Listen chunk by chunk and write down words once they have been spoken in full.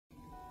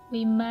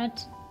We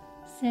met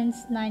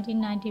since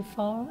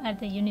 1994 at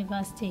the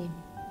university.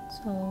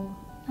 So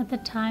at the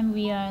time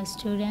we are a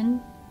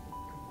student.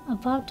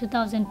 About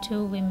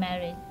 2002 we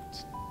married.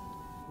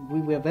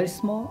 We were a very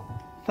small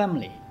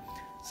family.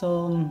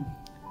 So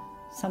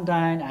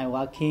sometimes I'm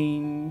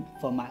working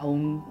for my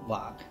own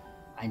work.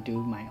 I do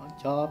my own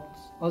job.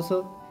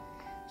 Also,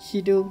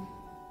 she do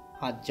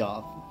her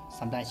job.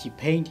 Sometimes she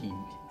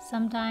painting.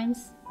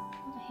 Sometimes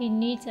he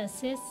needs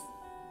assist.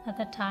 At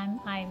the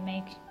time I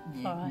make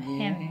for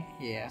him.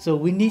 Yeah. So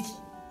we need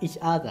each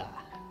other.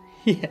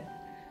 Yeah.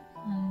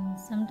 And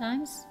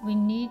sometimes we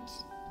need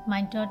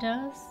my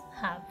daughter's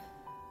help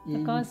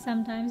because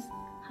sometimes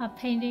her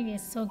painting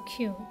is so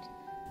cute.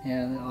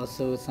 And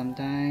also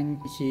sometimes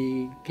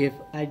she give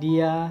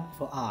idea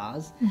for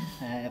us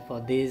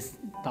for these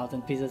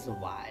 1,000 pieces of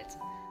white.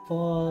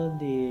 For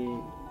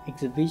the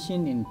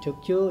exhibition in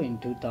Tokyo in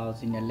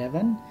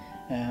 2011,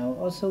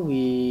 also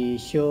we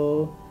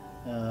show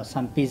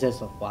some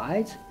pieces of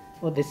white.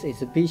 For this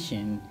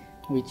exhibition,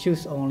 we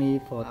choose only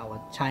for our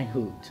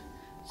childhood.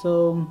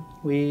 So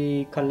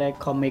we collect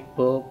comic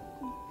book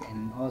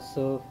and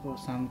also for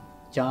some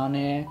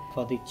journal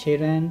for the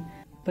children.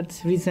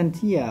 But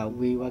recent year,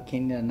 we work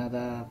in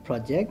another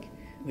project.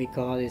 We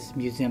call this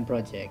museum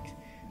project.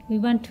 We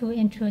want to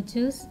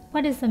introduce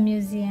what is a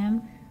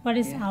museum, what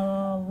is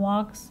our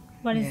works,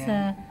 what is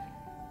the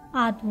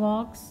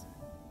artworks,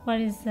 what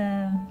is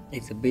the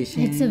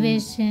exhibition.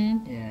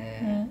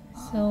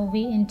 So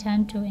we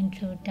intend to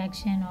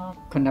introduction of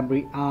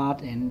contemporary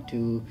art and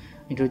to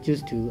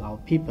introduce to our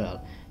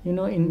people. You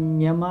know, in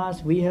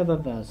Myanmar, we have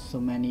so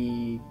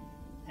many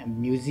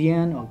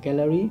museum or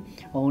gallery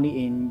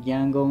only in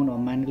Yangon or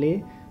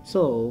Mandalay.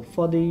 So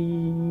for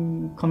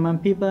the common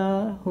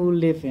people who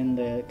live in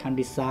the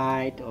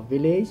countryside or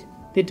village,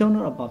 they don't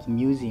know about the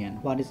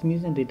museum. What is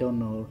museum? They don't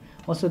know.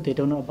 Also, they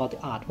don't know about the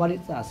art. What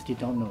is art? They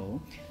don't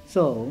know.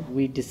 So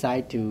we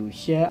decide to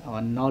share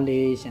our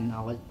knowledge and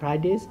our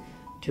practice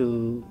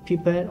to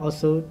people,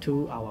 also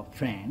to our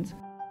friends.